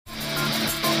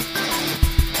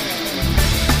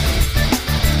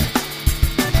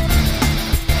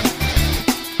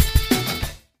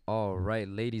right,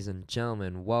 ladies and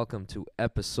gentlemen, welcome to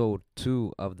episode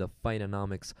 2 of the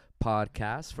Fightonomics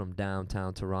podcast from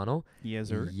downtown Toronto. Yes,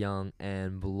 sir. Young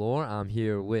and Bloor. I'm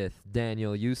here with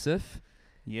Daniel Youssef,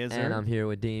 Yes, and sir. I'm here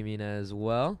with Damien as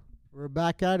well. We're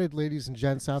back at it, ladies and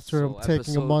gents, after So taking a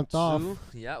episode month off. 2,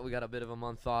 yeah, we got a bit of a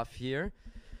month off here,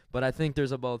 but I think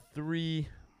there's about three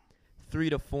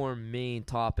to four main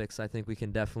topics I think we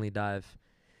can definitely dive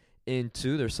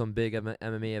into. There's some big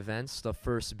MMA events. The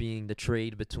first being the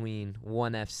trade between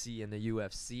ONE FC and the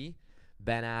UFC.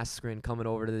 Ben Askren coming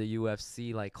over to the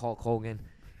UFC like Hulk Hogan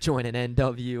joining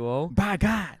NWO. By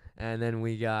God. And then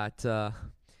we got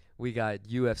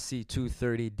UFC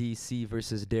 230 DC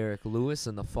versus Derek Lewis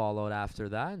and the fallout after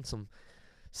that, and some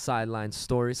sideline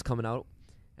stories coming out.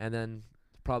 And then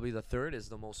probably the third is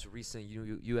the most recent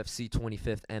UFC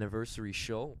 25th anniversary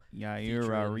show. Yair Featuring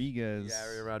Rodriguez.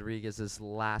 Yair Rodriguez's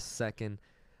last second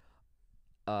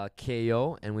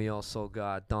KO, and we also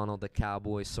got Donald the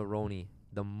Cowboy Cerrone,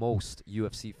 the most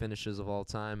UFC finishes of all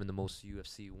time and the most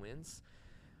UFC wins.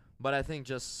 But I think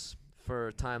just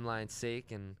for timeline's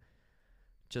sake and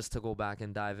just to go back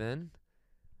and dive in,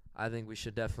 I think we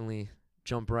should definitely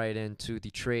jump right into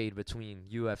the trade between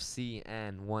UFC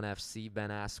and ONE FC. Ben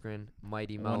Askren,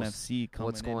 Mighty Mouse. ONE FC coming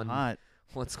What's going in hot.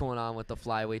 What's going on with the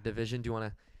flyweight division? Do you want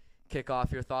to kick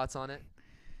off your thoughts on it?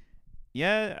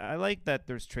 Yeah, I like that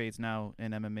there's trades now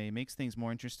in MMA. It makes things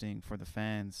more interesting for the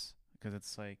fans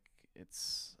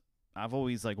because I've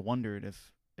always wondered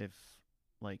if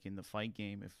like in the fight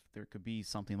game if there could be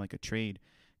something like a trade,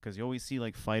 because you always see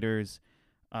like fighters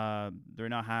they're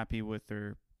not happy with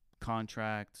their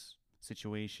contract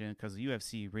situation, because the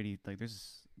UFC really the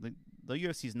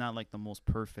UFC is not like the most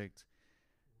perfect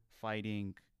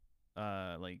fighting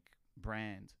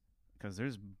brand, because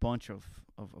there's a bunch of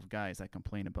guys that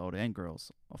complain about it, and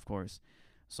girls, of course.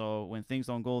 So when things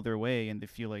don't go their way and they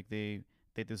feel like they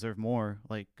deserve more,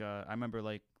 I remember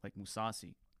like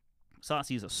Musasi.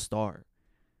 Musasi is a star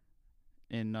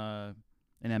in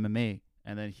MMA,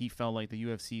 and then he felt like the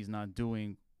UFC is not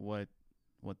doing what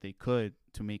they could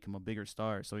to make him a bigger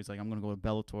star. So he's like, I'm gonna go to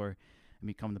Bellator and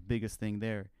become the biggest thing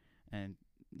there. And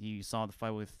he saw the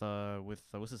fight with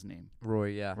what's his name?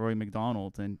 Roy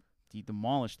McDonald, and he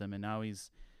demolished him. And now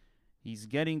he's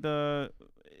getting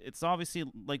it's obviously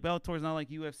like Bellator is not like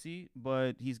UFC,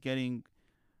 but he's getting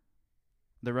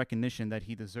the recognition that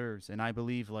he deserves. And I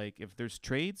believe like if there's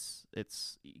trades,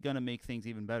 it's gonna make things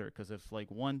even better, because if like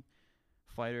one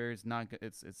fighter is not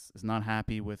it's not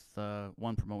happy with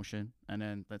one promotion, and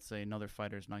then let's say another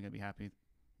fighter is not going to be happy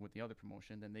with the other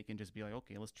promotion, then they can just be like,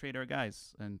 okay, let's trade our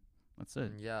guys, and that's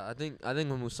it. Yeah, I think with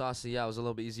Musasi, it was a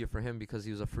little bit easier for him because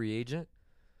he was a free agent.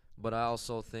 But I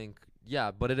also think,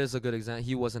 but it is a good example.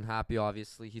 He wasn't happy,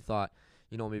 obviously. He thought,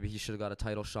 maybe he should have got a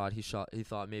title shot. He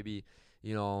thought maybe,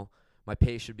 my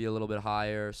pay should be a little bit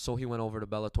higher. So he went over to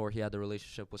Bellator. He had the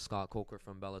relationship with Scott Coker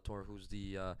from Bellator, who's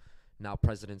the now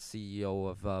president CEO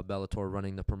of Bellator,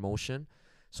 running the promotion.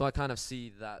 So I kind of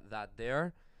see that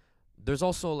there. There's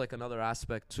also like another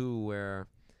aspect too, where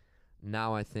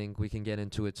now I think we can get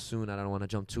into it soon. I don't want to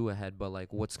jump too ahead, but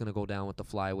like what's going to go down with the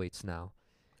flyweights now.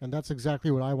 And that's exactly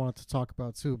what I wanted to talk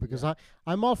about too, because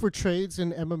I'm all for trades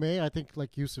in MMA. I think,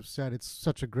 like Yusuf said, it's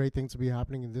such a great thing to be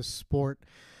happening in this sport.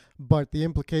 But the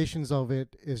implications of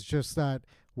it is just that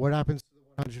what happens to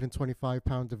the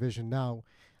 125-pound division now.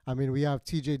 I mean, we have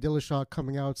TJ Dillashaw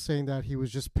coming out saying that he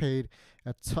was just paid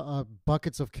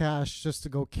buckets of cash just to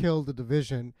go kill the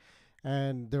division.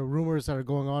 And there are rumors that are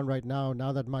going on right now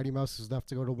that Mighty Mouse is left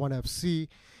to go to ONE FC.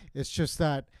 It's just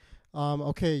that,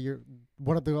 you're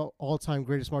one of the all-time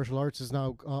greatest martial artists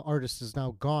is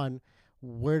now gone.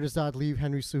 Where does that leave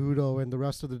Henry Cejudo and the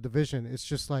rest of the division? It's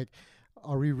just like,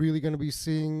 are we really going to be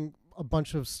seeing a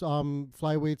bunch of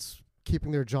flyweights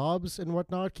keeping their jobs and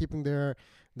whatnot, keeping their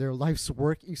life's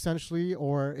work essentially,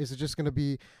 or is it just going to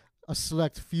be a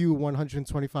select few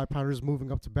 125-pounders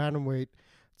moving up to bantamweight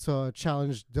to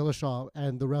challenge Dillashaw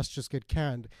and the rest just get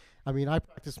canned? I mean, I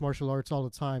practice martial arts all the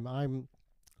time.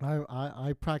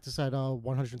 I practice at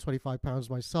 125 pounds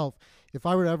myself. If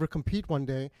I were to ever compete one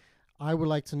day, I would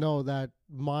like to know that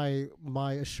my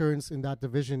assurance in that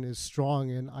division is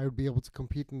strong, and I would be able to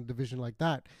compete in a division like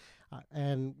that.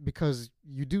 And because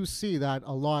you do see that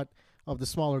a lot of the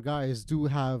smaller guys do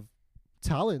have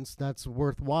talents that's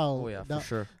worthwhile. Oh yeah, for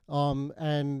sure.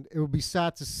 And it would be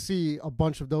sad to see a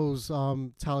bunch of those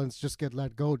talents just get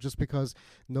let go just because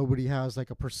nobody has like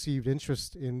a perceived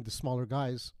interest in the smaller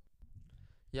guys.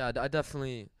 Yeah, I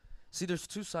definitely see. There's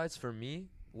two sides for me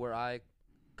where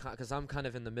because I'm kind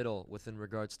of in the middle within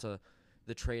regards to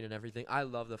the trade and everything. I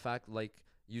love the fact, like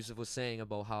Yusuf was saying,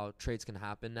 about how trades can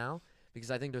happen now,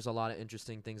 because I think there's a lot of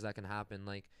interesting things that can happen.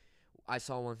 Like I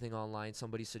saw one thing online.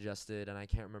 Somebody suggested, and I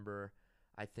can't remember.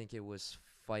 I think it was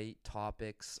Fight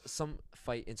Topics, some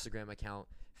fight Instagram account,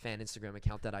 fan Instagram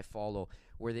account that I follow,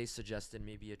 where they suggested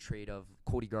maybe a trade of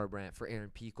Cody Garbrandt for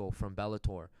Aaron Pico from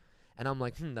Bellator. And I'm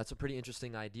like, that's a pretty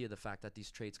interesting idea, the fact that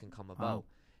these trades can come about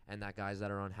and that guys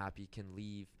that are unhappy can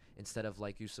leave instead of,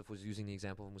 like Yusuf was using the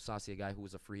example of Mousasi, a guy who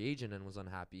was a free agent and was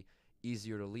unhappy,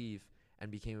 easier to leave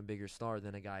and became a bigger star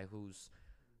than a guy who's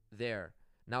there.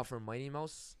 Now for Mighty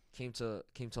Mouse, came to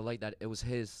light that it was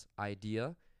his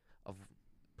idea of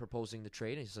proposing the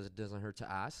trade, and he says it doesn't hurt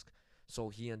to ask. So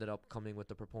he ended up coming with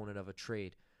the proponent of a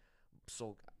trade.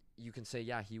 So you can say,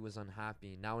 yeah, he was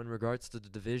unhappy. Now in regards to the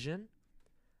division,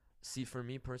 see, for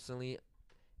me personally,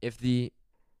 if the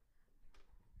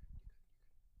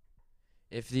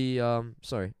UFC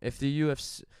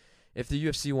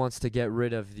wants to get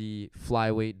rid of the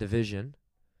flyweight division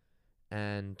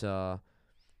and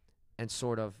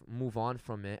sort of move on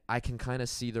from it, I can kind of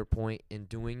see their point in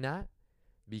doing that,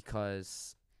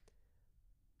 because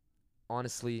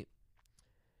honestly,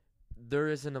 there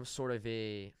isn't a sort of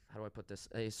a, how do I put this,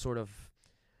 a sort of,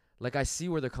 like, I see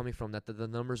where they're coming from, that the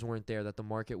numbers weren't there, that the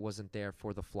market wasn't there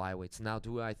for the flyweights. Now,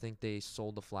 do I think they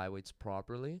sold the flyweights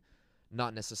properly?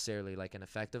 Not necessarily, like, and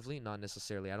effectively, not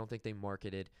necessarily. I don't think they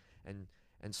marketed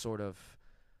and sort of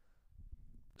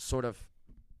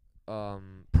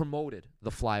promoted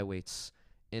the flyweights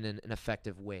in an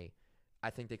effective way. I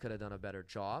think they could have done a better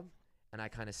job, and I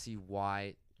kind of see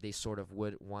why they sort of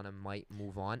would want to might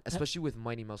move on, especially with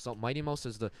Mighty Mouse. So Mighty Mouse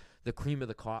is the cream of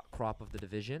the crop of the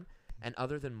division, and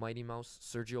other than Mighty Mouse,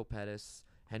 Sergio Pettis,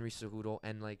 Henry Cejudo,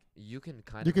 and like you can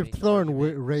kind of throw in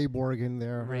Ray Borg in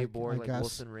there. Ray Borg, like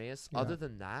Wilson Reyes. Yeah. Other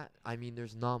than that, I mean,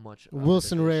 there's not much.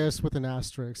 Wilson Reyes with an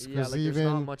asterisk. Yeah, like there's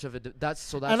not much of it.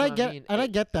 That's what I mean. And I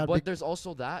get that. But there's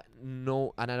also that,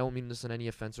 and I don't mean this in any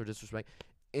offense or disrespect,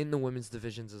 in the women's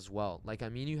divisions as well. Like, I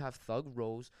mean, you have Thug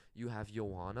Rose, you have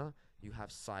Joanna, you have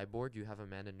Cyborg, you have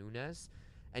Amanda Nunes,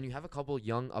 and you have a couple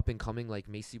young up-and-coming like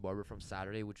Macy Barber from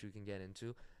Saturday, which we can get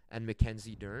into, and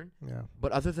Mackenzie Dern. Yeah.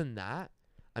 But other than that,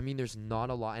 I mean, there's not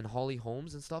a lot. And Holly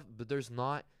Holmes and stuff, but there's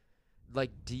not,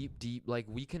 like, deep, like,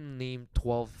 we can name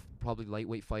 12 probably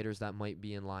lightweight fighters that might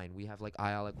be in line. We have, like,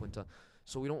 Ayala Quinta.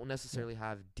 So we don't necessarily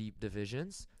have deep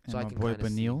divisions. And so I my can boy kind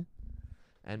of Benil.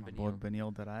 And my boy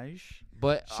Benil Daraj.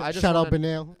 But shout out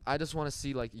Benil. I just want to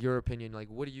see, like, your opinion. Like,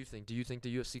 what do you think? Do you think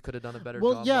the UFC could have done a better job?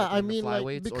 Well, yeah, I mean,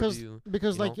 like,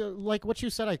 because like what you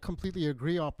said, I completely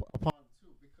agree upon too.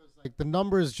 Because like the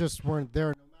numbers just weren't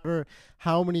there. No matter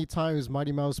how many times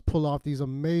Mighty Mouse pull off these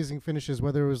amazing finishes,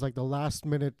 whether it was like the last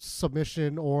minute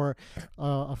submission or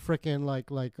a freaking like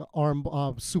arm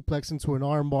suplex into an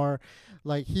armbar,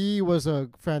 like he was I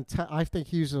think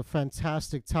he's a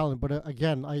fantastic talent. But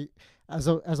again, as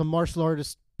a martial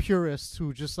artist purist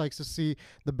who just likes to see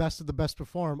the best of the best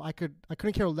perform, I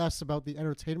couldn't care less about the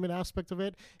entertainment aspect of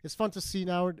it. It's fun to see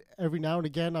every now and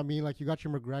again. I mean, like, you got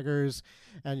your McGregors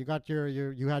and you got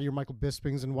you had your Michael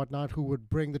Bispings and whatnot who would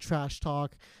bring the trash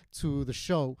talk to the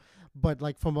show. But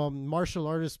like from a martial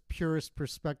artist purist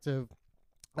perspective,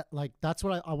 like that's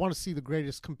what I want to see, the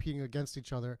greatest competing against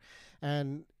each other.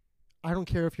 And I don't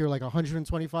care if you're like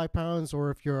 125 pounds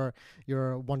or if you're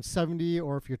 170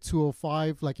 or if you're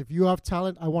 205. Like, if you have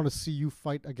talent, I want to see you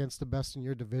fight against the best in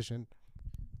your division.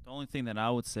 The only thing that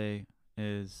I would say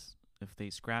is if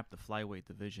they scrap the flyweight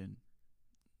division,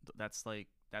 that's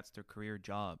their career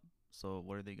job. So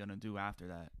what are they gonna do after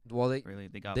that? Well,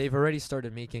 they've already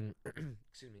started making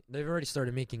excuse me. They've already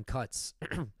started making cuts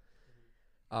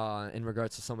in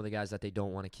regards to some of the guys that they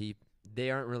don't want to keep. They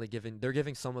aren't really giving. They're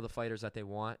giving some of the fighters that they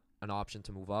want an option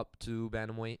to move up to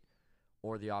bantamweight,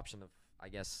 or the option of, I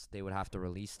guess, they would have to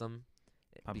release them.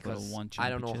 Because I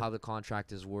don't know how the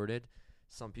contract is worded.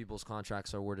 Some people's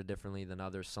contracts are worded differently than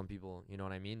others. Some people, you know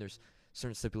what I mean? There's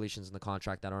certain stipulations in the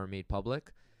contract that aren't made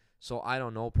public. So I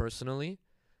don't know personally.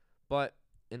 But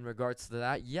in regards to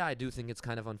that, yeah, I do think it's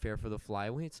kind of unfair for the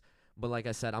flyweights. But like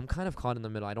I said, I'm kind of caught in the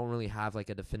middle. I don't really have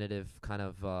like a definitive kind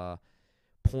of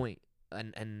point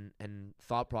and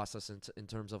thought process in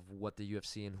terms of what the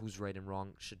UFC and who's right and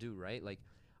wrong should do, right? Like,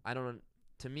 I don't,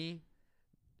 to me,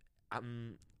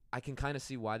 I can kind of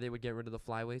see why they would get rid of the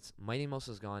flyweights. Mighty Mouse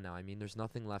is gone now. I mean, there's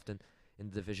nothing left in the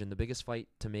division. The biggest fight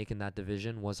to make in that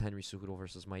division was Henry Cejudo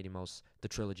versus Mighty Mouse, the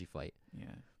trilogy fight. Yeah.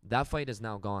 That fight is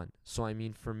now gone. So, I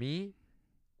mean, for me,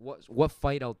 what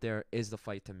fight out there is the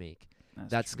fight to make?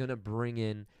 That's going to bring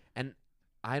in, and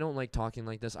I don't like talking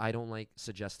like this. I don't like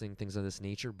suggesting things of this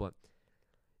nature, but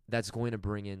that's going to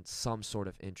bring in some sort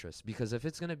of interest. Because if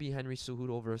it's going to be Henry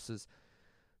Cejudo versus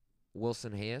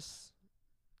Wilson Reyes,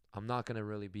 I'm not going to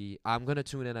really be... I'm going to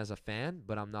tune in as a fan,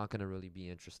 but I'm not going to really be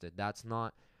interested. That's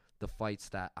not the fights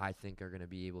that I think are gonna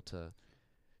be able to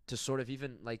sort of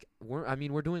even like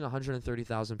we're doing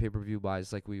 130,000 pay-per-view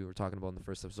buys like we were talking about in the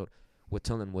first episode with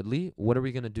Till and Woodley. What are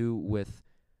we gonna do with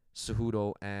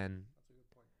Cejudo and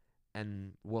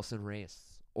Wilson Reyes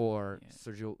or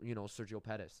Sergio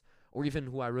Pettis, or even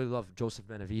who I really love, Joseph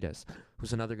Benavidez,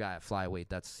 who's another guy at flyweight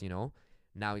that's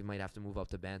now he might have to move up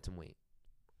to bantamweight.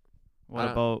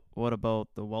 What about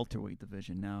the welterweight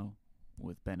division now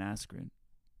with Ben Askren?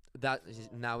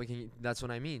 That's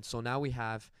what I mean. So now we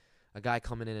have a guy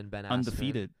coming in Ben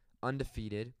Askren,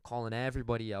 undefeated, calling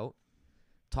everybody out,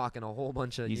 talking a whole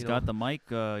bunch of. He's got the mic.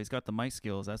 He's got the mic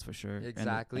skills. That's for sure.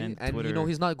 Exactly, and Twitter,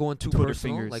 he's not going too Twitter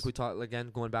personal. fingers. Like we talked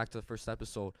again, going back to the first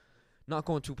episode, not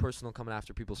going too personal, coming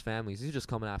after people's families. He's just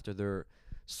coming after their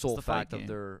sole fact of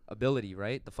their ability,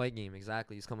 right? The fight game,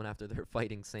 exactly. He's coming after their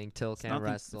fighting, saying Till can't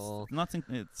wrestle.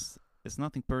 It's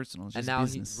nothing personal. It's and just now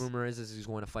business. Rumor is he's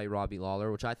going to fight Robbie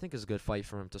Lawler, which I think is a good fight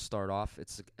for him to start off.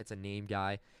 It's a name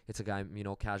guy. It's a guy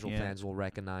casual fans will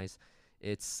recognize.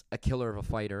 It's a killer of a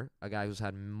fighter, a guy who's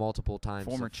had multiple times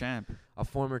a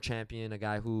former champion, a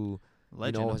guy who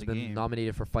has been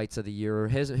nominated for fights of the year.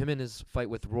 Him and his fight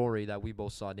with Rory that we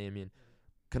both saw, Damien,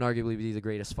 can arguably be the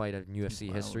greatest fight in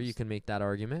UFC history. You can make that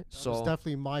argument. That was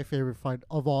definitely my favorite fight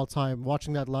of all time.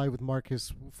 Watching that live with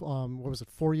Marcus, what was it,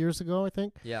 4 years ago, I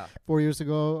think? Yeah. 4 years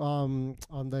ago, on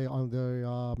the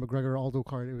McGregor Aldo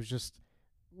card, it was just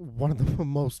one of the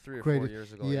most 3 or great. 4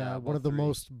 years ago. Yeah, one of the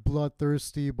most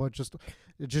bloodthirsty, but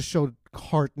it just showed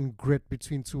heart and grit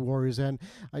between two warriors. And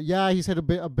he's had a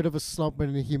bit of a slump,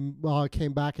 and he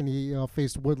came back and he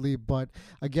faced Woodley. But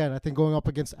again, I think going up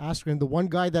against Askren, the one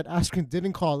guy that Askren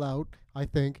didn't call out, I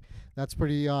think that's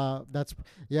pretty. That's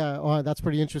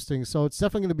pretty interesting. So it's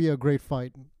definitely going to be a great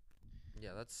fight.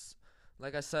 Yeah, that's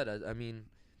like I said. I mean,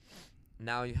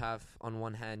 now you have on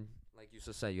one hand, like you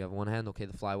just said, you have on one hand, okay,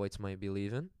 the flyweights might be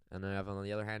leaving, and then you have on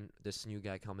the other hand this new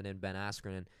guy coming in, Ben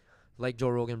Askren. And like Joe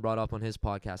Rogan brought up on his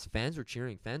podcast, fans were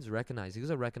cheering. Fans recognize he's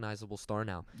a recognizable star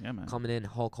now. Yeah, man. Coming in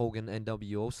Hulk Hogan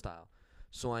NWO style.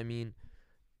 So I mean,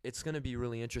 it's gonna be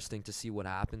really interesting to see what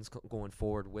happens going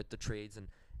forward with the trades and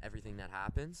everything that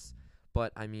happens.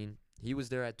 But I mean, he was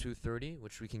there at 230,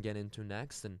 which we can get into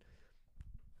next, and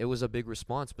it was a big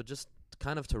response. But just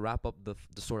kind of to wrap up the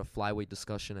sort of flyweight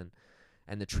discussion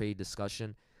and the trade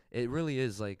discussion, it really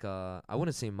is like I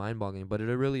wouldn't say mind-boggling, but it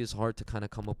really is hard to kind of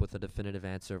come up with a definitive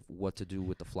answer of what to do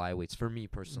with the flyweights for me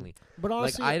personally. But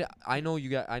honestly, like I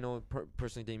know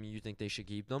personally, Damien, you think they should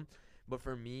keep them, but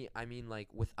for me, I mean, like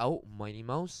without Mighty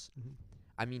Mouse,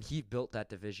 I mean, he built that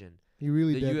division. He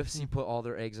really did. The UFC put all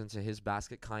their eggs into his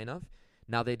basket, kind of.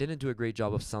 Now they didn't do a great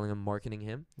job of selling him, marketing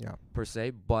him, per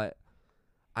se, but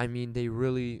I mean, he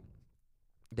really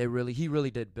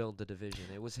did build the division.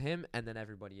 It was him and then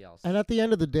everybody else. And at the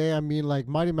end of the day, I mean, like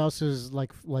Mighty Mouse is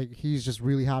like he's just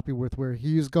really happy with where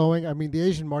he's going. I mean, the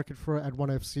Asian market at ONE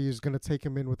FC is going to take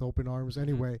him in with open arms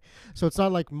anyway. So it's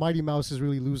not like Mighty Mouse is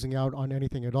really losing out on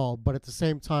anything at all. But at the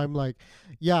same time, like,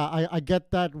 yeah, I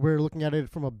get that we're looking at it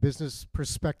from a business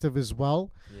perspective as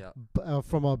well. Yeah.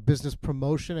 From a business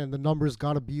promotion, and the numbers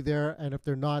got to be there. And if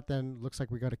they're not, then looks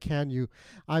like we got to can you.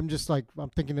 I'm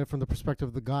thinking it from the perspective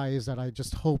of the guys that I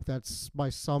just hope that's by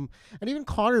some, and even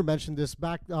Connor mentioned this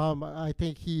back. I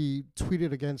think he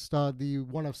tweeted against the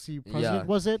ONE FC president.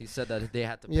 Was it? He said that they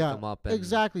had to pick him up. And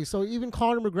exactly. So even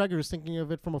Conor McGregor is thinking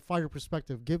of it from a fighter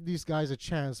perspective. Give these guys a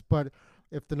chance, but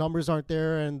if the numbers aren't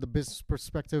there and the business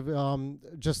perspective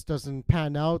just doesn't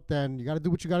pan out, then you got to do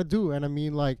what you got to do. And I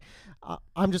mean, like,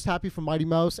 I'm just happy for Mighty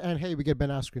Mouse, and hey, we get Ben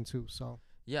Askren too. So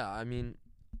yeah, I mean,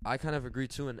 I kind of agree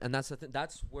too, and that's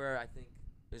that's where I think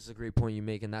is a great point you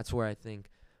make, and that's where I think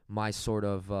my sort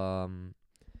of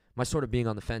being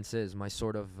on the fence is, my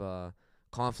sort of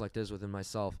conflict is within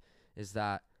myself, is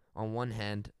that on one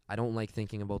hand, I don't like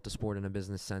thinking about the sport in a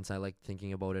business sense. I like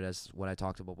thinking about it as what I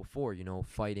talked about before,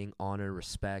 fighting, honor,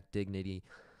 respect, dignity.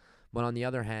 But on the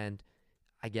other hand,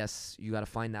 I guess you got to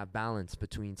find that balance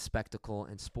between spectacle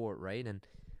and sport, right? And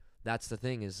that's the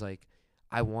thing, is like,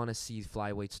 I want to see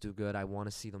flyweights do good. I want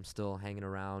to see them still hanging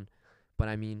around. But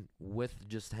I mean, with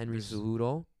just Henry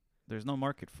Cejudo, there's no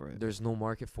market for it. There's no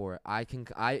market for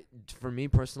it. For me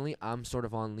personally, I'm sort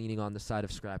of leaning on the side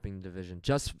of scrapping the division,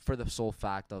 just for the sole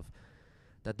fact of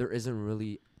that there isn't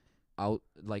really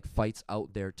fights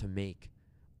out there to make,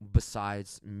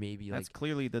 besides maybe that's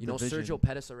clearly the division. Sergio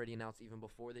Pettis already announced even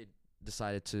before they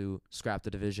decided to scrap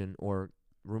the division, or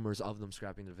rumors of them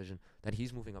scrapping the division, that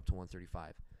he's moving up to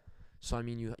 135. So I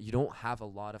mean, you don't have a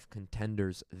lot of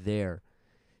contenders there.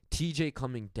 TJ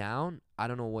coming down, I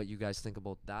don't know what you guys think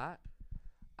about that.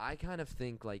 I kind of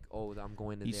think like, I'm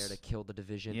going in there to kill the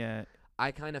division. Yeah.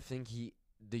 I kind of think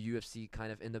the UFC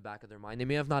kind of in the back of their mind. They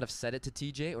may have not have said it to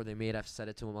TJ, or they may have said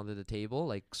it to him under the table,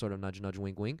 like sort of nudge, nudge,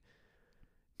 wink, wink.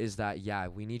 Is that, yeah,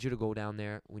 we need you to go down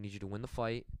there. We need you to win the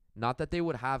fight. Not that they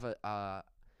would have a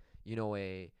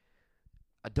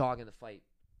dog in the fight,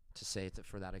 to say it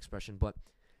for that expression, but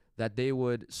that they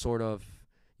would sort of,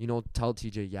 tell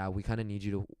TJ, yeah, we kind of need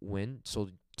you to win, so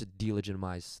to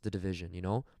delegitimize the division,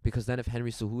 because then if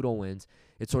Henry Cejudo wins,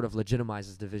 it sort of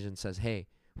legitimizes the division, says, hey,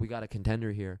 we got a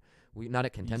contender here. Not a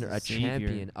contender, a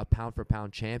champion, a pound for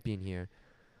pound champion here.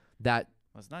 That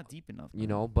it's not deep enough.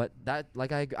 But that,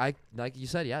 like like you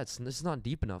said, yeah, this is not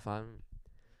deep enough.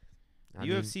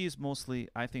 UFC is mostly,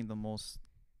 I think, the most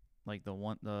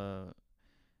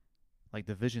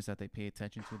divisions that they pay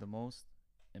attention to the most,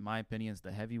 in my opinion, is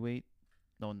the heavyweight.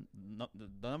 The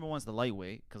number one's the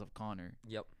lightweight because of Conor.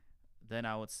 Yep. Then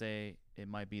I would say it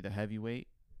might be the heavyweight,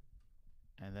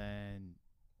 and then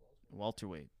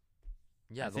welterweight.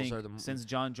 Yeah, those are the since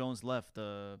John Jones left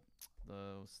the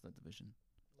what's that division?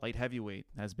 Light heavyweight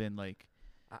has been like.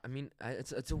 I mean,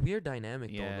 it's a weird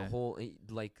dynamic though. The whole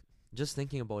just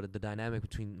thinking about it, the dynamic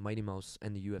between Mighty Mouse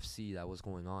and the UFC that was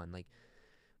going on. Like,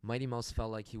 Mighty Mouse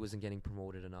felt like he wasn't getting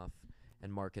promoted enough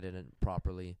and marketed it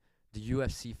properly. The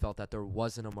UFC felt that there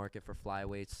wasn't a market for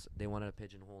flyweights. They wanted to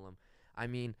pigeonhole him. I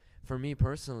mean, for me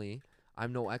personally,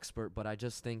 I'm no expert, but I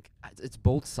just think it's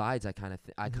both sides. I kind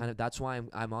of that's why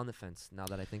I'm on the fence now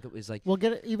that I think it was like. Well,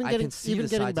 getting back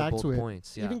to it.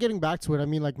 Points, yeah. Even getting back to it, I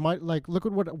mean, look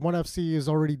at what ONE FC is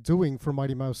already doing for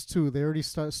Mighty Mouse too. They already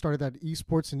started that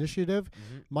esports initiative.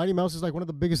 Mm-hmm. Mighty Mouse is like one of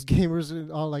the biggest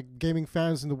gamers, gaming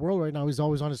fans in the world right now. He's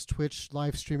always on his Twitch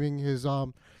live streaming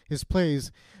his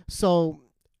plays. So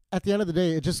at the end of the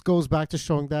day, it just goes back to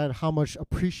showing that how much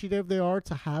appreciative they are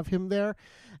to have him there,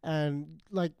 and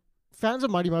like. Fans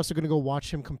of Mighty Mouse are going to go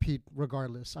watch him compete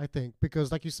regardless, I think,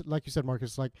 because like you said,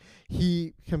 Marcus, like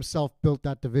he himself built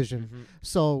that division. Mm-hmm.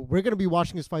 So we're going to be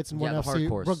watching his fights in ONE FC.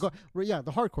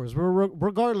 The hardcores.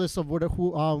 Regardless of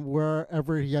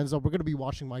wherever he ends up, we're going to be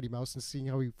watching Mighty Mouse and seeing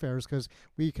how he fares because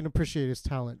we can appreciate his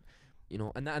talent.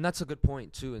 And that's a good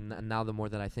point too. And now the more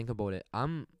that I think about it,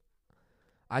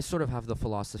 I sort of have the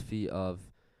philosophy of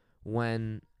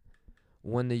when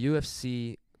the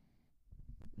UFC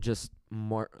just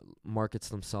markets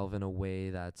themselves in a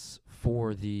way that's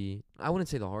for I wouldn't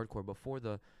say the hardcore, but for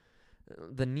the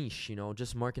niche,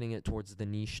 just marketing it towards the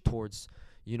niche, towards,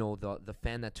 the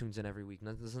fan that tunes in every week.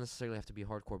 It doesn't necessarily have to be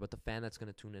hardcore, but the fan that's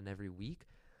going to tune in every week,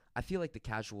 I feel like the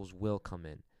casuals will come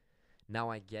in. Now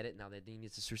I get it. Now that they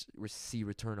need to see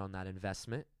return on that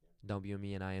investment,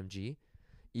 WME and IMG.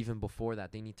 Even before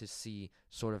that, they need to see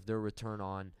sort of their return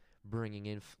on bringing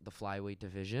in the flyweight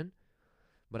division.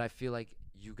 But I feel like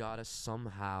you got to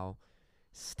somehow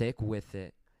stick with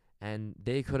it. And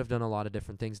they could have done a lot of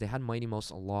different things. They had Mighty Mouse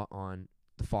a lot on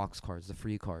the Fox cards, the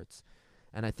free cards.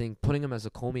 And I think putting him as a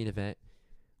co-main event,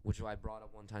 which I brought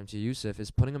up one time to Yusuf, is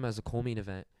putting him as a co-main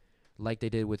event like they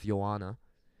did with Joanna,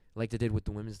 like they did with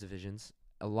the women's divisions.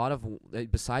 A lot of,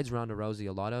 besides Ronda Rousey,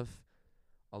 a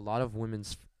lot of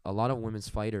women's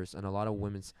fighters and a lot of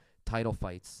women's title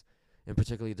fights, and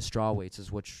particularly the strawweights,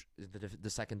 is which is the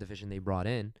second division they brought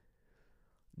in.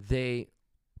 They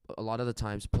a lot of the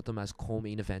times put them as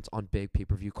co-main events on big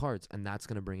pay-per-view cards, and that's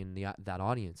going to bring in that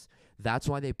audience. That's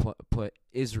why they put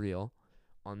Israel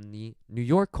on the New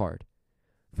York card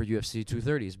for UFC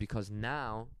 230s, because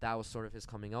now that was sort of his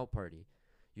coming out party.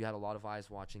 You had a lot of eyes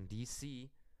watching DC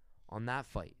on that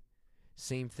fight.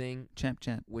 Same thing, champ,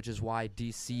 which is why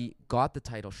DC got the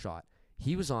title shot.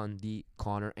 He was on the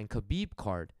Conor and Khabib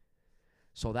card.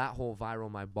 So that whole viral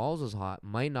 "my balls was hot"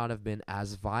 might not have been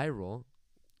as viral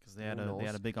because they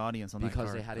had a big audience on that card.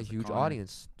 Because they had a huge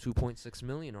audience, 2.6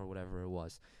 million or whatever it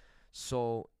was.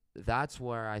 So that's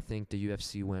where I think the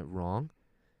UFC went wrong.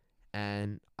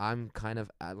 And I'm kind of,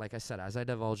 like I said, as I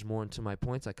divulge more into my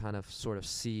points, I kind of sort of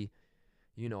see,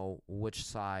 which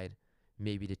side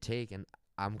maybe to take. And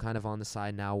I'm kind of on the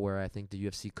side now where I think the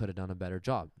UFC could have done a better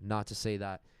job. Not to say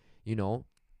that, they don't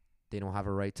have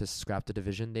a right to scrap the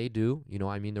division. They do.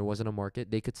 There wasn't a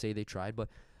market. They could say they tried, but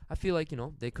I feel like,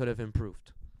 they could have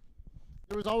improved.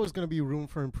 There was always going to be room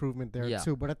for improvement there,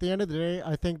 too. But at the end of the day,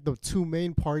 I think the two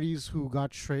main parties who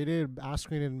got traded,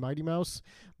 Askren and Mighty Mouse,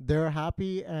 they're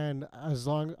happy. And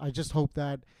I just hope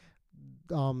that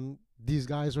these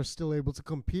guys are still able to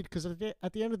compete, because at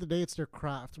the end of the day, it's their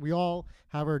craft. We all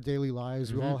have our daily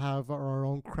lives. Mm-hmm. We all have our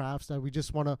own crafts that we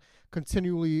just want to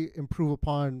continually improve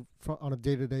upon on a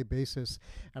day-to-day basis.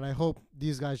 And I hope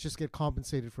these guys just get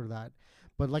compensated for that.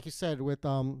 But like you said, with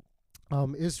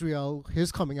Israel,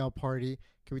 his coming out party,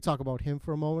 can we talk about him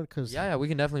for a moment? Cause we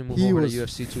can definitely move over to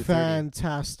UFC 230.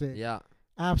 Fantastic. Yeah.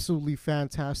 absolutely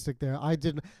fantastic there.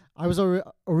 I was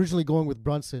originally going with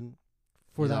Brunson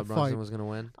for You that thought Brunson fight. was gonna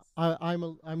win.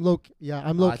 I'm low key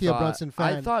a Brunson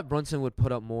fan. I thought Brunson would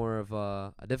put up more of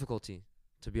a difficulty.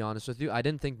 To be honest with you, I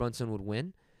didn't think Brunson would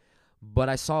win, but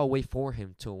I saw a way for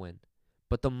him to win.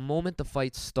 But the moment the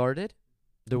fight started,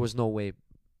 there was no way.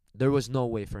 There was no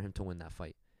way for him to win that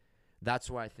fight. That's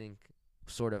where I think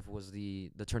sort of was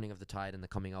the turning of the tide and the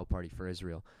coming out party for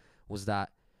Israel. Was that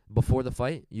before the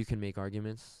fight, you can make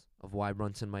arguments of why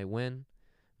Brunson might win,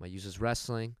 might use his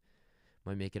wrestling,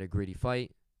 might make it a gritty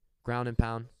fight, ground and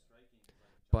pound.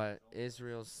 But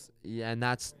Israel's and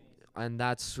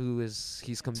that's who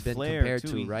he's been Flair, compared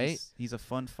too. to, right? He's a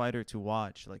fun fighter to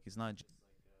watch. Like he's not.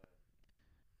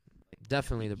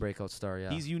 Definitely the breakout star. Yeah.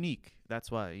 He's unique. That's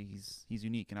why he's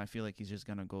unique, and I feel like he's just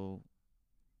gonna go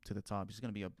to the top.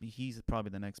 He's probably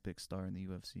the next big star in the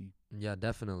UFC. Yeah,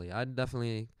 definitely. I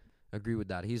definitely agree with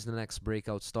that. He's the next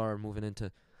breakout star moving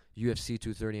into UFC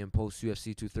 230 and post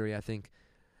UFC 230.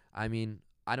 I mean,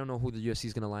 I don't know who the UFC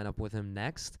is going to line up with him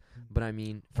next, but I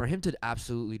mean, for him to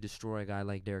absolutely destroy a guy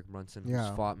like Derek Brunson, who's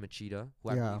Yeah. fought Machida, who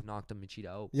I Yeah. believe knocked Machida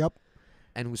out, Yep.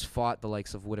 and who's fought the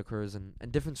likes of Whitakers and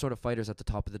different sort of fighters at the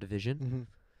top of the division. Mm-hmm.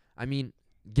 I mean,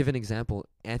 give an example.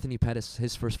 Anthony Pettis,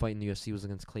 his first fight in the UFC was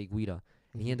against Clay Guida,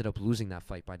 and he ended up losing that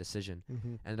fight by decision.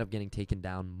 Mm-hmm. Ended up getting taken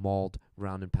down, mauled,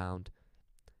 ground and pound.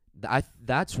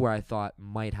 That's where I thought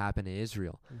might happen to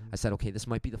Israel. I said, okay, this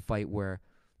might be the fight where,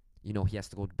 he has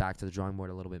to go back to the drawing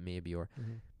board a little bit maybe, or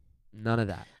none of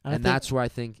that. And I And think- that's where I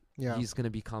think Yeah. he's going to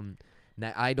become.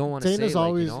 I don't want to say Dana's like,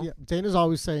 always Dana's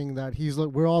always saying that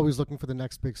we're always looking for the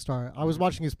next big star. I was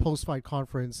watching his post-fight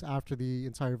conference after the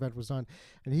entire event was done,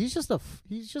 and he's just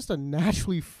a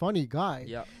naturally funny guy.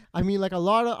 Yeah. I mean, like a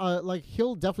lot of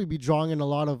he'll definitely be drawing in a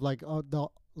lot of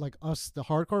the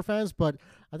hardcore fans, but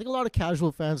I think a lot of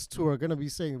casual fans too are gonna be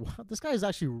saying, "Wow, this guy is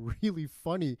actually really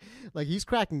funny." Like he's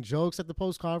cracking jokes at the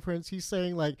post conference. He's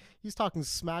saying he's talking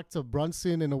smack to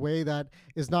Brunson in a way that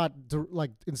is not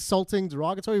insulting,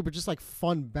 derogatory, but just like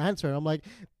fun banter. And I'm like,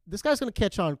 this guy's gonna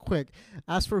catch on quick.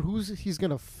 As for he's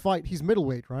gonna fight, he's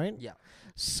middleweight, right? Yeah.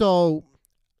 So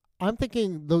I'm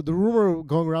thinking the rumor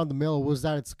going around the mill was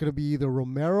that it's going to be either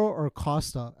Romero or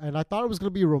Costa. And I thought it was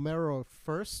going to be Romero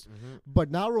first. Mm-hmm.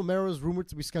 But now Romero is rumored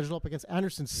to be scheduled up against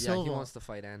Anderson Yeah, Silva. he wants to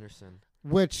fight Anderson.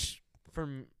 Which,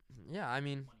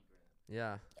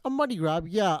 Yeah. a money grab,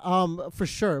 yeah, for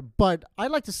sure. But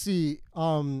I'd like to see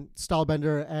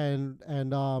Stylebender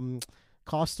and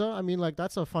Costa. I mean,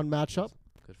 that's a fun matchup.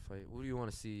 Good fight. Who do you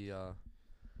want to see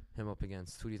him up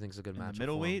against? Who do you think is a good In matchup? the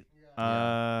middleweight,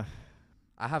 Yeah.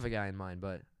 I have a guy in mind,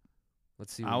 but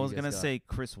let's see. What I you was guys gonna got. say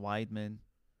Chris Weidman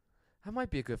That might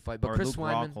be a good fight, but or Chris Luke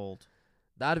Weidman, Rockhold.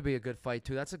 that'd be a good fight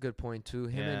too. That's a good point too.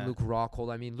 Him Yeah. and Luke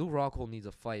Rockhold. I mean, Luke Rockhold needs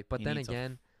a fight, but He then needs a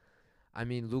again, I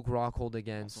mean, Luke Rockhold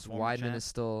against former Weidman champ. is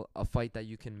still a fight that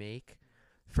you can make.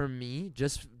 For me,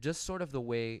 just sort of the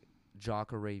way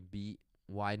Jacare beat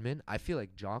Weidman, I feel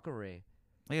like Jacare.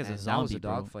 He has a And that zombie, was a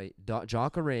bro. dog fight.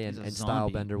 Jacare He's and a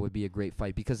zombie. Stylebender would be a great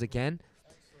fight because again,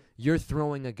 you're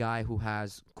throwing a guy who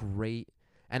has great.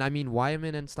 And I mean,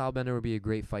 Weidman and Stylebender would be a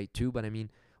great fight too. But I mean,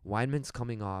 Weidman's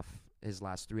coming off his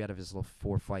last 3 out of his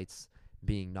 4 fights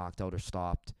being knocked out or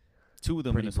stopped. 2 of them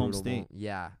in Pretty his home brutal. state.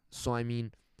 Yeah. So I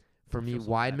mean, for I me, feel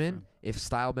so bad for Weidman. him. If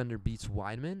Stylebender beats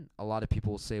Weidman, a lot of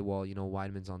people will say, well,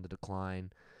 Weidman's on the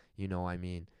decline. I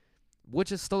mean,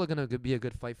 which is still gonna be a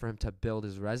good fight for him to build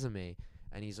his resume.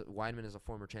 And Weidman is a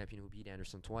former champion who beat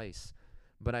Anderson twice.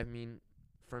 But I mean,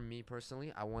 for me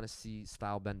personally, I want to see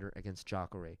Stylebender against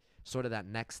Jacare. Sort of that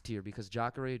next tier, because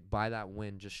Jacare, by that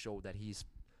win, just showed that he's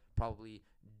probably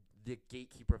the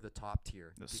gatekeeper of the top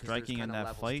tier. The because striking there's in kinda that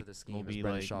levels to fight this will game, as be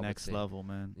Brendan Shaw would next say. level,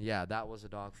 man. Yeah, that was a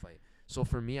dogfight. So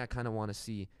for me, I kind of want to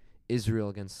see Israel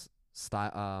against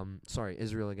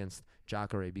Israel against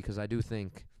Jacare, because I do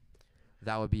think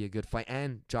that would be a good fight.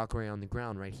 And Jacare on the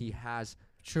ground, right? He has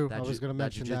True. that I was going to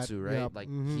mention that. jiu-jitsu, right? Yeah. Like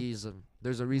Mhm.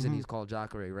 there's a reason Mhm. he's called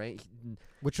Jacare, right?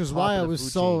 Which is top why of I the was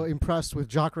food so chain. impressed with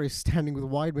Jacare standing with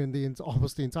Weidman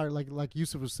almost the entire like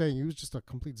Yusuf was saying, he was just a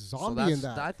complete So zombie in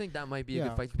that. I think that might be a Yeah.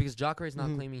 good fight because Jacare is not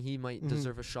Mhm. claiming he might Mhm.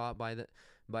 deserve a shot by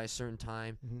a certain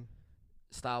time. Mhm.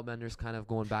 Stylebender's kind of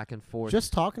going back and forth.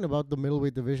 Just talking about the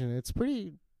middleweight division, it's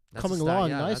pretty That's coming a style- along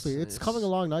yeah, nicely. that's- It's coming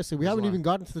along nicely. We there's a haven't lot. even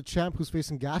gotten to the champ who's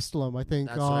facing Gastelum. I think.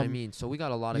 That's what I mean. So we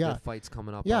got a lot of yeah. good fights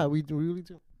coming up. Yeah, we really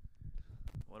do.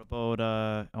 What about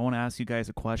I want to ask you guys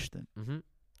a question. Mm-hmm.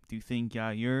 Do you think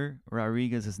Yair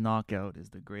Rodriguez's knockout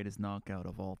is the greatest knockout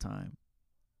of all time?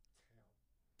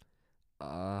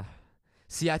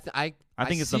 See, I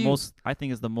think it's the see- most. I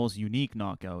think it's the most unique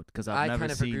knockout because I I've never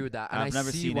kind of seen. agree with that. And I've I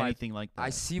never see seen why anything like that. I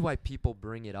see why people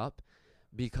bring it up,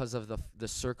 because of the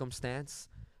circumstance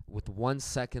with 1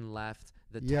 second left,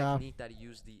 the Yeah. technique that he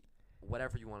used, the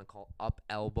whatever you want to call up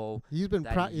elbow. He's been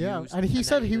that he yeah, used, and he and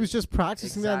said that he he was did- just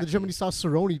practicing that in the gym when he Exactly. saw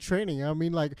Cerrone training. I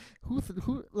mean, like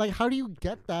who like how do you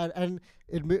get that? And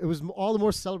it was all the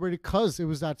more celebrated because it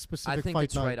was that specific I think fight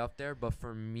it's night. right up there, but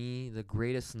for me, the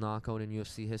greatest knockout in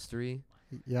UFC history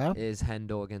Yeah, is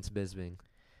Hendo against Bisping.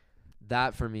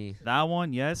 That for me, That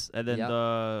one, yes, and then Yep.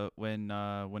 the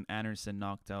when Anderson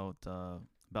knocked out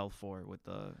Belfort with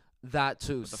the that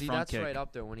too. With the See, front that's kick. right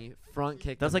up there when he front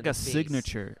kicked. that's him like in a the face.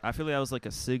 signature. I feel like that was like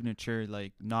a signature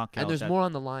like knockout. And there's that- more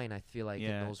on the line, I feel like,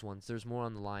 Yeah. in those ones. There's more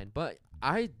on the line. But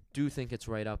I do think it's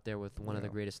right up there with one of the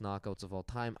Yeah. greatest knockouts of all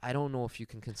time. I don't know if you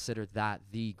can consider that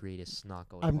the greatest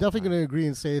knockout. I'm definitely going to agree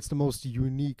and say it's the most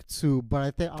unique too. But I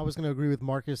think I was going to agree with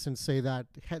Marcus and say that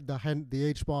the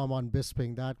H bomb on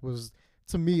Bisping, that was,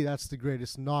 to me, that's the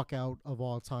greatest knockout of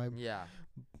all time. Yeah.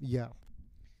 Yeah.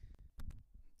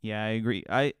 Yeah, I agree.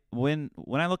 When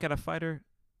I look at a fighter,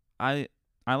 I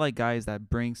like guys that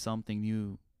bring something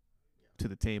new to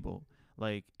the table.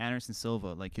 Like Anderson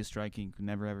Silva, like his striking,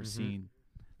 never ever Mhm. seen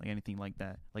like anything like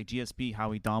that. Like GSP,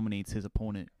 how he dominates his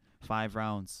opponent, 5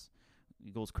 rounds, he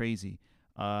goes crazy.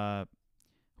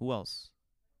 Who else?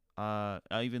 I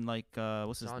even like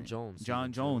what's his John name? Jones. John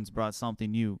even, too. Jones brought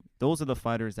something new. Those are the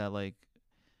fighters that like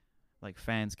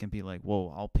fans can be like,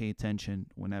 whoa, I'll pay attention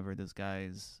whenever this guy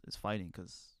is fighting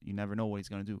because you never know what he's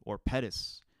gonna do. Or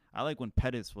Pettis, I like when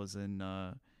Pettis was in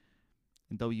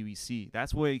WEC.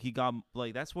 That's where he got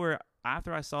like. That's where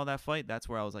after I saw that fight, that's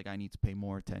where I was like, I need to pay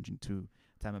more attention to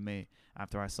MMA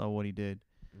after I saw what he did.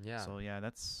 Yeah. So yeah,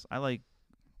 I like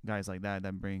guys like that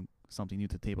bring something new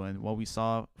to the table. And what we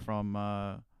saw from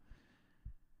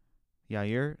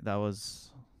Yair, that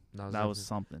was like-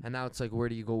 something. And now it's like, where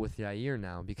do you go with Yair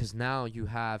now? Because now you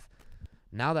have,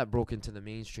 now that broke into the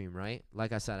mainstream, right?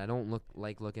 Like I said, I don't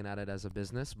looking at it as a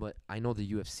business, but I know the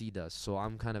UFC does. So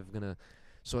I'm kind of gonna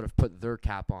sort of put their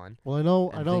cap on Well, I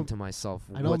know and think to myself,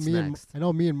 I know what's me next?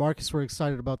 and me and Marcus were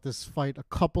excited about this fight a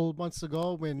couple months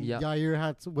ago when Yep.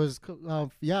 Yair was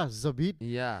Zabit.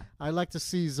 Yeah. I like to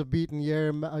see Zabit and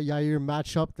Yair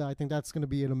match up. I think that's going to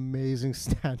be an amazing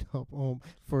stand up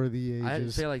for the I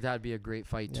ages. feel like that'd be a great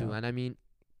fight too. Yeah. And I mean,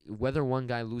 whether one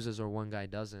guy loses or one guy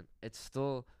doesn't, it's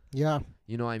still, Yeah,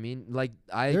 you know what I mean? Like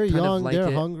I they're kind of young, like they're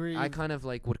it. hungry. I kind of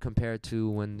like would compare it to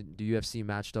when the UFC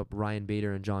matched up Ryan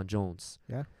Bader and John Jones.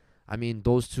 Yeah. I mean,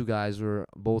 those two guys were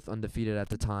both undefeated at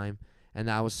the time, and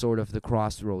that was sort of the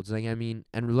crossroads. Like, I mean,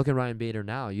 and look at Ryan Bader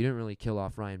now. You didn't really kill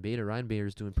off Ryan Bader. Ryan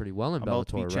Bader's doing pretty well in About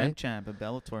to be Bellator, right? champ at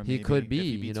Bellator. He maybe, could if be, he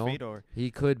you beats know. Fedor.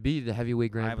 He could be the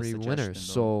heavyweight I Grand have a Prix winner. suggestion,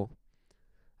 though. So,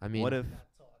 I mean,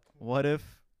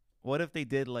 what if they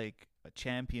did like a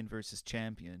champion versus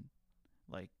champion,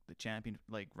 like the champion,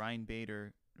 like Ryan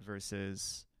Bader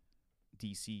versus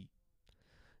DC.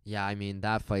 yeah, I mean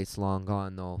that fight's long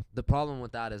gone though. The problem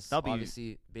with that is That'll be-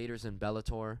 obviously Bader's in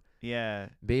Bellator. Yeah,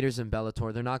 Bader's in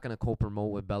Bellator. They're not gonna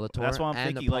co-promote with Bellator. that's what I'm and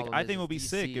the thinking. Like, problem I is think it would be DC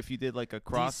sick if you did like a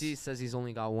cross. DC says he's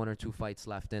only got 1 or 2 fights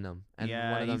left in him, and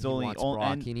Yeah, one of them he's he only- wants oh,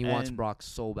 Brock, and- and he wants and- Brock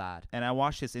so bad. And I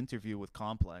watched his interview with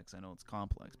Complex. I know it's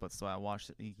Complex, but so I watched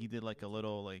it. He did like a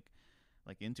little like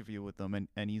interview with them,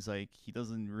 and he's like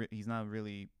he's not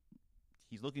really.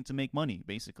 He's looking to make money,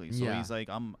 basically. So Yeah. he's like,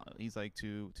 he's like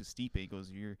to Stipe. He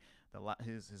goes, you're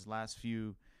his last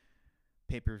few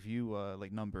pay-per-view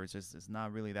like numbers is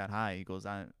not really that high. He goes,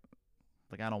 I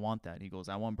don't want that. He goes,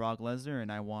 I want Brock Lesnar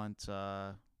and I want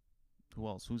who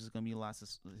else? Who's gonna be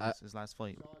his last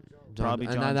fight? Probably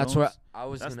and John that's where Jones. I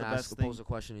was That's gonna the best pose thing. a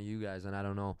question to you guys, and I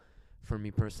don't know. For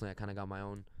me personally, I kind of got my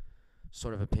own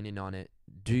sort of opinion on it.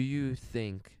 Do you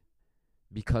think,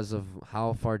 because of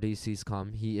how far DC's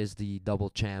come, he is the double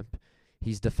champ?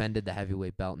 He's defended the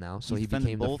heavyweight belt now, so He's he defended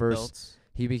became the both first. belts.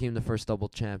 He became the first double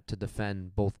champ to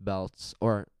defend both belts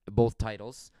or both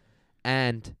titles,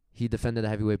 and he defended the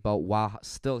heavyweight belt while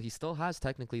he still has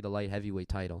technically the light heavyweight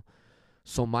title.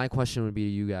 So my question would be to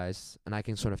you guys, and I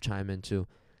can sort of chime in too,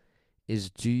 is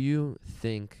do you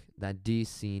think that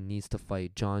DC needs to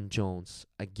fight John Jones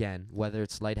again, whether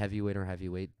it's light heavyweight or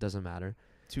heavyweight, doesn't matter.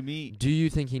 To me, Do you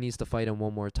think he needs to fight him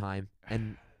one more time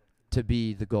and to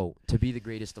be the GOAT, to be the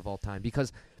greatest of all time?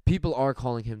 Because people are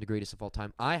calling him the greatest of all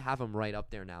time. I have him right up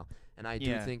there now, and I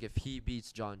do Yeah. think if he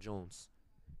beats John Jones,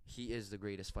 he is the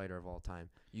greatest fighter of all time.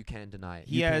 You can't deny it.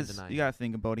 he you has. can't deny You it. gotta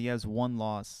think about it. He has one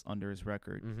loss under his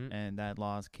record, Mhm. and that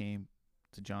loss came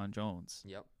to John Jones.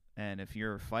 Yep. And if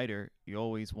you're a fighter, you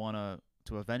always wanna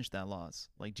to avenge that loss.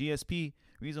 Like GSP,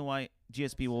 reason why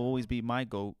GSP will always be my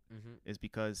GOAT Mhm. is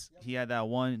because he had that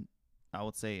one, I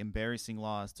would say, embarrassing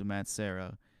loss to Matt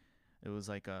Serra. It was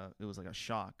like a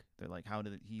shock. They're like, how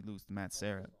did he lose to Matt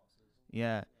Serra?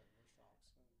 Yeah.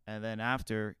 And then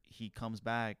after he comes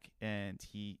back and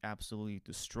he absolutely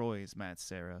destroys Matt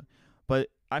Serra. But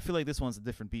I feel like this one's a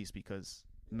different beast because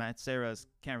Matt Serra's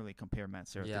can't really compare Matt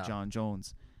Serra to Yeah. John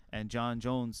Jones. And John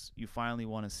Jones, you finally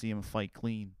want to see him fight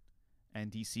clean. And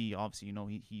DC,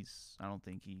 obviously, he's. I don't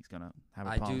think he's gonna have a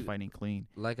I problem do- fighting clean.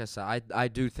 Like I said, I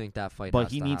do think that fight. But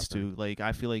has he to needs happen. to. Like,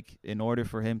 I feel like in order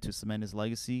for him to cement his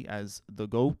legacy as the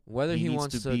GOAT, Whether he he needs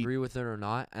wants to to beat- agree with it or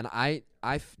not, and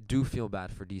do feel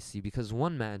bad for DC because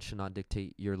one man should not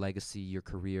dictate your legacy, your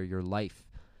career, your life,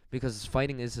 because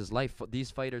fighting is his life. These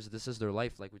fighters, this is their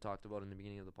life, like we talked about in the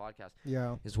beginning of the podcast.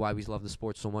 Yeah, Is why we love the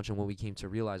sport so much and what we came to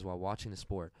realize while watching the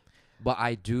sport. But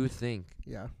I do think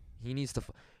yeah. he needs to.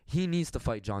 He needs to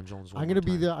fight John Jones. I'm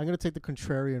gonna take the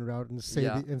contrarian route and say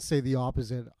Yeah. say the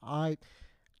opposite. I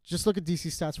just look at DC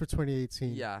stats for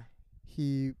 2018. Yeah,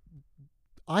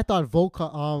 I thought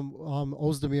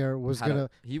Ozdemir was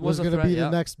he was a gonna threat, be yeah.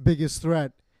 the next biggest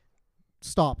threat.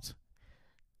 Stopped.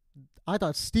 I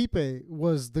thought Stipe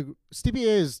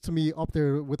is to me up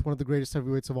there with one of the greatest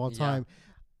heavyweights of all Yeah. time.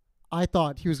 I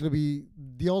thought he was gonna be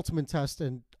the ultimate test,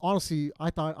 and honestly, I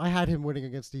thought I had him winning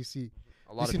against DC.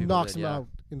 A lot of DC people knocks did, him yeah. out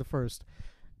in the first,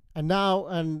 and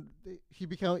he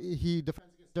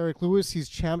defends against Derek Lewis. He's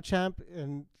champ,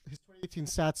 and his 2018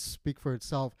 stats speak for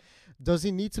itself. Does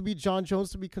he need to beat John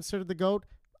Jones to be considered the GOAT?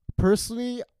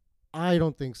 Personally, I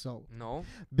don't think so, No,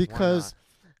 because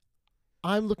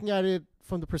I'm looking at it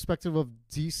from the perspective of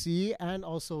DC and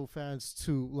also fans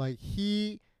too. Like,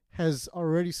 he has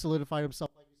already solidified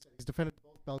himself. Like you said, he's defended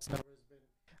both belts. Never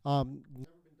been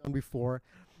done before,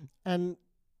 and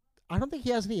I don't think he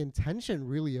has any intention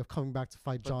really of coming back to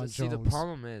fight John Jones. See, the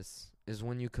problem is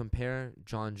when you compare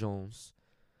John Jones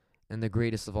and the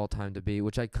greatest of all time debate,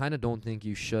 which I kind of don't think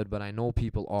you should, but I know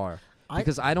people are.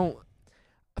 Because I don't,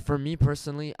 for me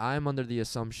personally, I'm under the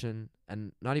assumption,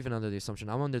 and not even under the assumption,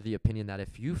 I'm under the opinion that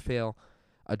if you fail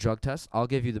a drug test, I'll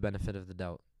give you the benefit of the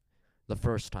doubt the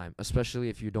first time, especially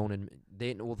if you don't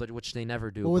which they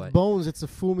never do. But with Bones, it's a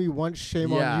fool me once,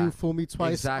 shame Yeah, on you. Fool me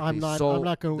twice, exactly. I'm not going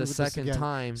the with this second again.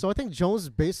 time, So I think Jones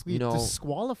basically You know,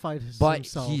 disqualified but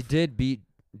himself. he did beat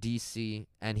DC,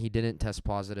 and he didn't test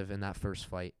positive in that first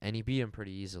fight, and he beat him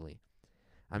pretty easily.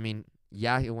 I mean,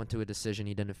 yeah, he went to a decision.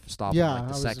 He didn't stop Yeah, him like I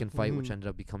the was- second fight, which mhm. ended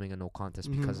up becoming a no contest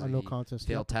Mhm, because a of no the contest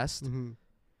failed test. Mm-hmm.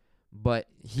 But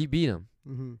he beat him.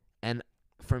 Mm-hmm.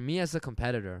 For me as a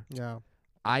competitor, Yeah,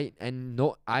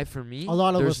 for me, a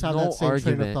lot of there's us have no that same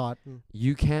argument. train of thought.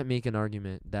 You can't make an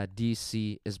argument that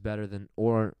DC is better than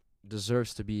or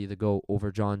deserves to be the GOAT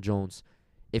over John Jones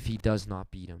if he does not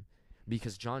beat him.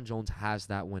 Because John Jones has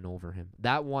that win over him.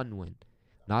 That one win.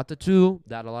 Not the two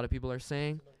that a lot of people are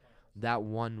saying. That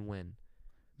one win.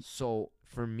 So,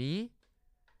 for me,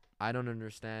 I don't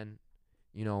understand,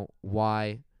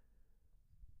 why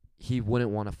he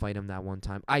wouldn't want to fight him that one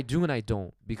time. I do and I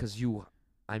don't. Because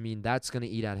that's going to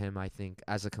eat at him, I think,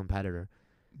 as a competitor.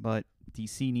 But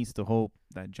DC needs to hope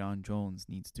that John Jones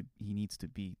needs to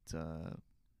beat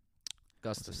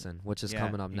Gustafson, which is Yeah,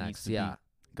 coming up he needs next. to Yeah.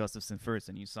 Gustafson first,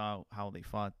 and you saw how they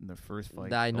fought in their first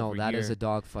fight. I know over that is here a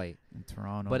dog fight. in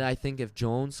Toronto. But I think if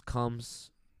Jones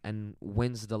comes and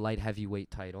wins the light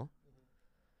heavyweight title,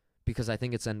 because I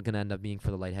think it's going to end up being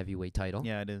for the light heavyweight title.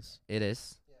 yeah, it is. It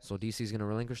is. So DC's going to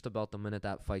relinquish the belt the minute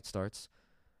that fight starts.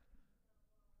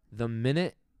 The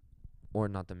moment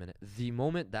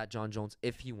that John Jones,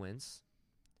 if he wins,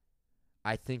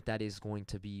 I think that is going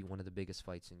to be one of the biggest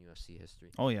fights in UFC history.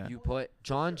 Oh yeah, You put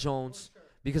John Jones,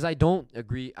 because I don't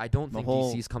agree. I don't The think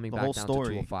whole- DC's coming the back whole down story.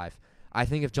 to 205. I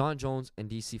think if John Jones and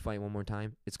DC fight one more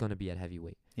time, it's going to be at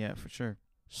heavyweight. yeah, for sure.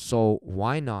 So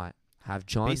why not have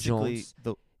John Basically,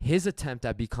 Jones, his attempt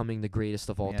at becoming the greatest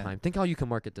of all Yeah. time? Think how you can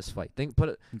market this fight.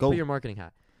 Put go. your marketing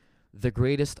hat. The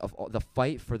greatest of all, the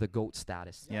fight for the GOAT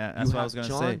status. Yeah, that's You what I have was gonna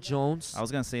John say. Jones. I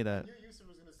was gonna say that.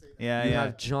 Yeah, You yeah.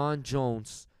 have John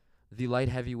Jones, the light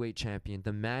heavyweight champion,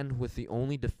 the man with the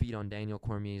only defeat on Daniel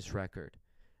Cormier's record,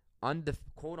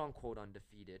 quote unquote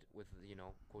undefeated with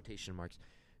quotation marks.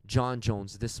 John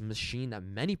Jones, this machine that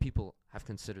many people have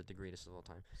considered the greatest of all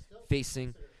time,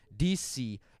 facing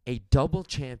DC, a double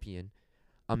champion,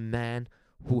 a man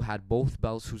who had both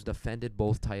belts, who's defended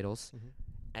both titles,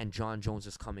 and John Jones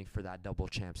is coming for that double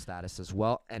champ status as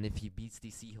well. And if he beats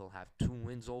DC, he'll have 2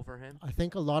 wins over him. I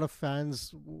think a lot of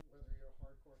fans, whether you're a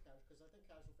hardcore fan, because I think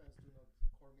casual fans do know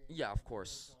Cormier. Yeah, of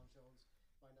course. John Jones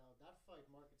by now. That fight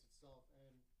markets itself,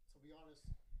 and to be honest,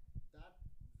 that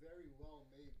very well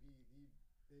may be the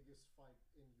biggest fight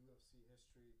in UFC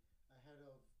history, ahead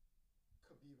of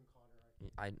Khabib and Conor.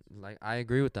 I think. I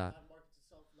agree with that. That markets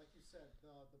itself, like you said,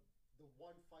 the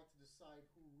one fight to decide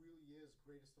who really is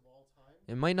greatest of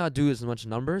It might not do as much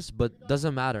numbers, but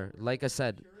doesn't matter. Like I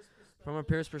said, from a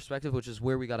purist perspective, which is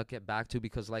where we got to get back to,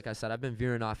 because like I said, I've been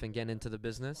veering off and getting into the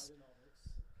business.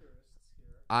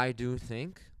 I do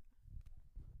think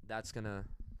that's gonna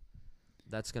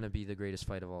be the greatest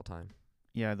fight of all time.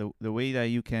 Yeah, the way that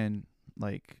you can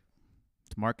like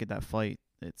to market that fight,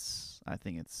 I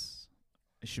think it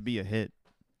should be a hit,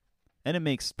 and it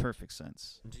makes perfect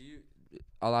sense.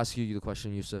 I'll ask you the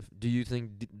question, Yusuf. Do you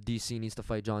think DC needs to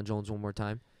fight John Jones one more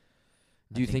time?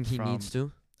 Do you think he needs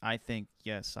to? I think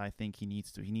yes. I think he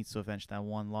needs to. He needs to avenge that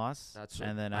one loss,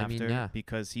 And then I after, mean, yeah.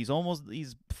 because he's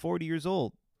 40 years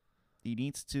old. He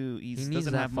needs to. He needs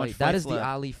doesn't that have much fight. That is left. the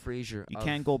Ali Frazier. You of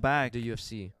can't go back. the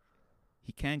UFC.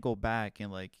 He can't go back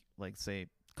and like say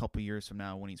a couple years from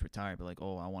now when he's retired, but like,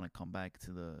 oh, I want to come back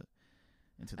into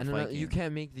the fight You game.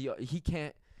 can't make he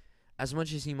can't, as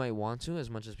much as he might want to, as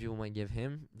much as people might give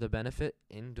him the benefit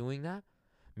in doing that.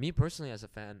 Me personally, as a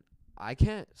fan, I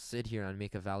can't sit here and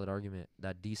make a valid argument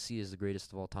that DC is the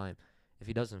greatest of all time if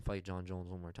he doesn't fight John Jones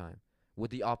one more time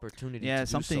with the opportunity to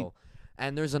do so.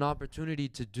 And there's an opportunity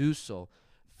to do so.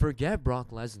 Forget Brock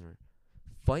Lesnar.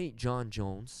 Fight John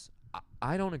Jones.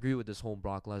 I don't agree with this whole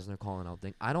Brock Lesnar calling out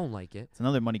thing. I don't like it. It's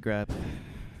another money grab.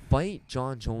 Fight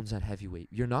John Jones at heavyweight.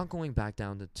 You're not going back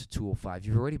down to 205.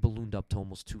 You've already ballooned up to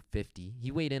almost 250. He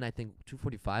weighed in, I think,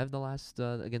 245 the last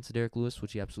against Derek Lewis,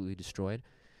 which he absolutely destroyed.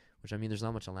 Which, I mean, there's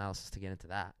not much analysis to get into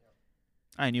that.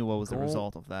 I knew what was the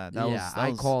result of that.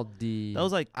 I called in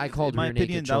my rear naked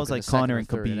opinion, that choke was in like the second Conor or and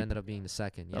third. It Khabib. ended up being the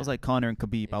second. Yeah. That was like Conor and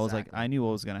Khabib. I was like, Exactly. I knew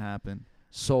what was gonna happen.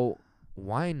 So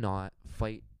why not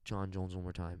fight John Jones one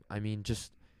more time? I mean,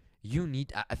 just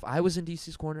if I was in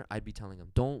DC's corner, I'd be telling him,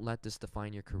 don't let this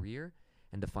define your career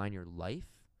and define your life,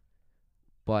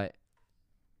 but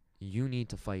you need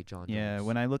to fight John Jones. Yeah,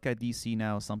 when I look at DC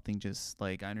now, something just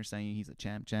like, I understand he's a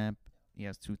champ. He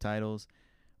has 2 titles,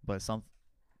 but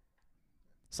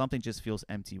something just feels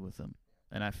empty with him,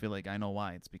 and I feel like I know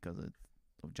why. It's because of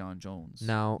John Jones.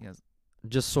 Now,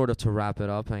 just sort of to wrap it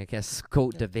up, I guess,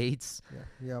 GOAT debates.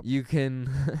 Yeah. Yep. You can,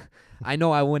 I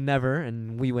know I would never,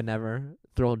 and we would never,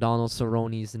 throw Donald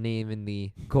Cerrone's name in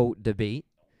the GOAT debate.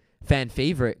 Fan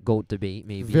favorite GOAT debate,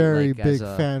 maybe. Very like big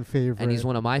fan favorite. And he's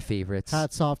one of my favorites.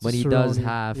 Hats off to But he Cerrone. does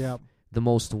have Yep. the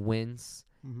most wins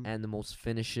Mhm. and the most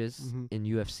finishes Mhm. in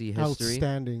UFC history.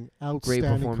 Outstanding Great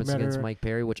performance competitor. against Mike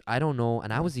Perry, which I don't know,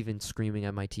 and I was even screaming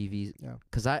at my TV Yeah.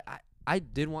 because I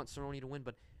did want Cerrone to win,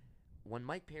 but when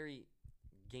Mike Perry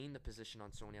gained the position on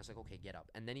Cerrone, I was like, okay, get up,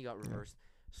 and then he got reversed.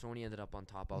 Cerrone ended up on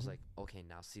top. I was Mhm. like, okay,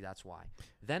 now see, that's why.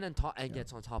 Then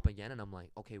gets on top again, and I'm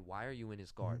like, okay, why are you in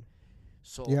his guard?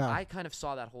 So Yeah. I kind of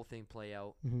saw that whole thing play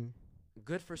out. Mhm.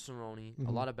 Good for Cerrone. A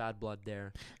Mhm. lot of bad blood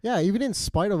there. Yeah, even in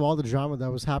spite of all the drama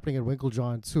that was happening at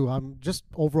Winklejohn too, I'm just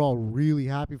overall really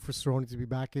happy for Cerrone to be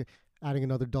back adding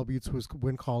another W to his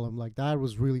win column. Like, that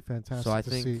was really fantastic So I to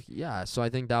think, see. so I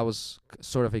think that was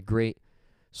sort of a great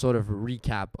sort of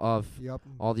recap of Yep.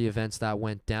 all the events that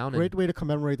went down. Great way to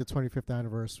commemorate the 25th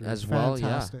anniversary. As well,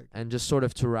 Fantastic. yeah. And just sort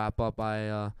of to wrap up,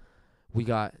 we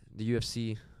got the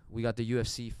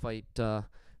UFC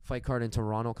fight card in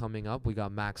Toronto coming up. We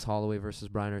got Max Holloway versus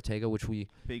Brian Ortega, which we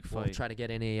big will fight. try to get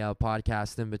in a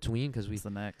podcast in between because we What's the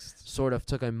next? sort of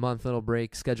took a month little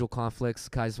break, schedule conflicts.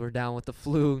 Guys were down with the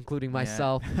flu, including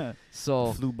myself.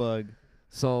 So Flu bug.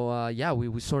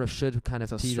 we sort of should kind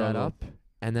of It's a tee that struggle. up.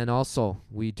 And then also,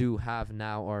 we do have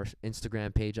now our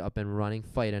Instagram page up and running,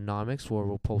 Fightonomics, where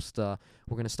we'll post, we're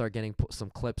going to start getting some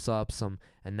clips up, some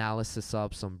analysis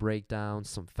up, some breakdowns,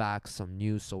 some facts, some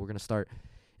news. So we're going to start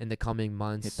in the coming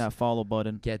months. Hit that follow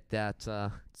button. Get that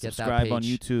Subscribe on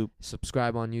page. YouTube.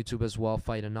 Subscribe on YouTube as well,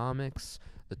 Fightonomics.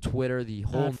 The Twitter, the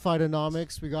whole... At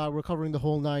Fightonomics, we're covering the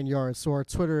whole 9 yards. So our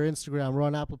Twitter, Instagram, we're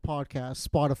on Apple Podcasts,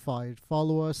 Spotify.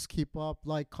 Follow us, keep up,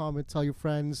 like, comment, tell your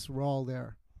friends. We're all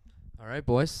there. All right,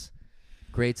 boys.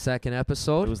 Great second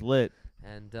episode. It was lit.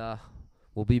 And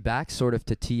we'll be back sort of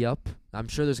to tee up. I'm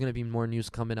sure there's going to be more news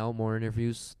coming out, more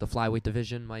interviews. The flyweight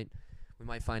division we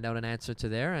might find out an answer to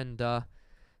there. And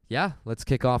let's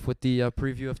kick off with the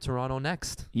preview of Toronto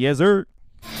next. Yes, sir.